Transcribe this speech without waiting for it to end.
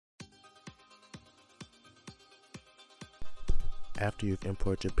After you've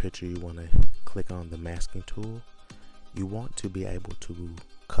imported your picture, you want to click on the masking tool. You want to be able to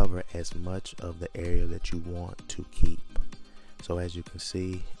cover as much of the area that you want to keep. So as you can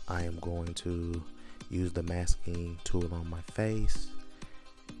see, I am going to use the masking tool on my face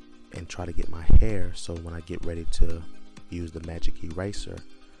and try to get my hair, so when I get ready to use the magic eraser,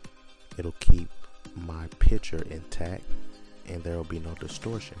 it'll keep my picture intact and there will be no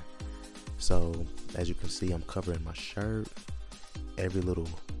distortion. So as you can see, I'm covering my shirt, every little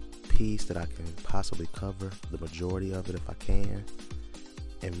piece that I can possibly cover, the majority of it if I can.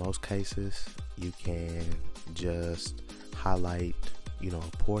 In most cases, you can just highlight,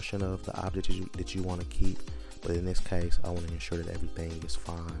 a portion of the object that you want to keep, but in this case, I want to ensure that everything is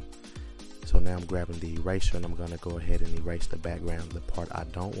fine. So now I'm grabbing the eraser and I'm going to go ahead and erase the background of the part I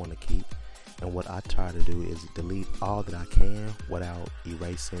don't want to keep. And what I try to do is delete all that I can without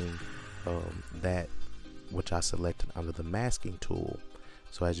erasing that which I selected under the masking tool.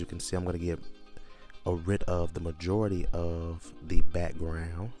 So as you can see, I'm going to get rid of the majority of the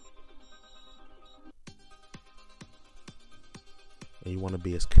background. And you want to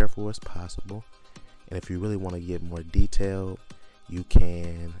be as careful as possible. And if you really want to get more detailed, you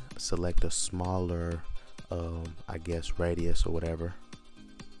can select a smaller, radius or whatever.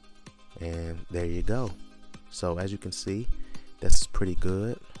 And there you go. So as you can see, that's pretty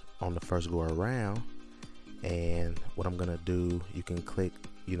good on the first go around. And what I'm gonna do, you can click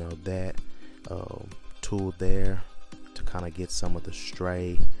that tool there to kind of get some of the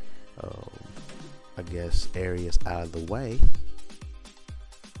stray areas out of the way.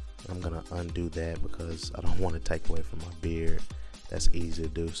 I'm gonna undo that because I don't want to take away from my beard. That's easy to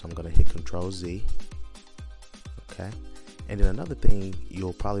do, so I'm gonna hit Control Z. Okay. And then another thing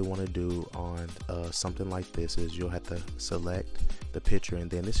you'll probably want to do on something like this is you'll have to select the picture,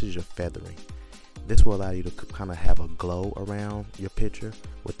 and then this is your feathering. This will allow you to kind of have a glow around your picture.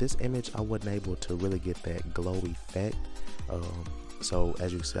 With this image, I wasn't able to really get that glow effect. So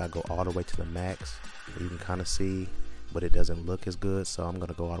as you can see, I go all the way to the max. You can kind of see, but it doesn't look as good. So I'm going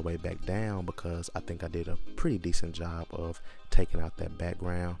to go all the way back down because I think I did a pretty decent job of taking out that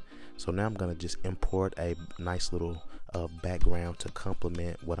background. So now I'm going to just import a nice little background to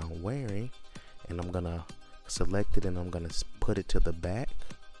complement what I'm wearing. And I'm going to select it and I'm going to put it to the back.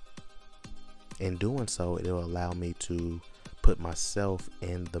 In doing so, it'll allow me to put myself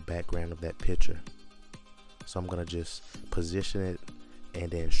in the background of that picture. So I'm going to just position it and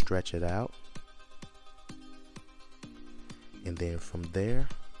then stretch it out. And then from there,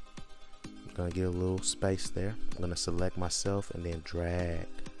 I'm going to get a little space there. I'm going to select myself and then drag.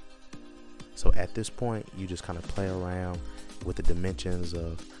 So at this point, you just kind of play around with the dimensions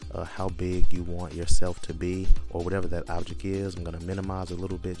of how big you want yourself to be, or whatever that object is. I'm going to minimize a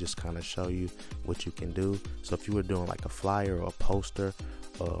little bit, just kind of show you what you can do. So if you were doing like a flyer or a poster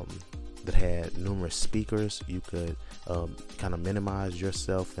that had numerous speakers, you could kind of minimize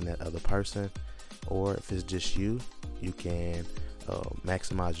yourself and that other person. Or if it's just you, you can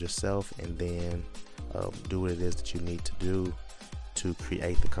maximize yourself and then do what it is that you need to do to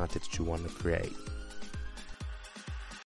create the content that you want to create.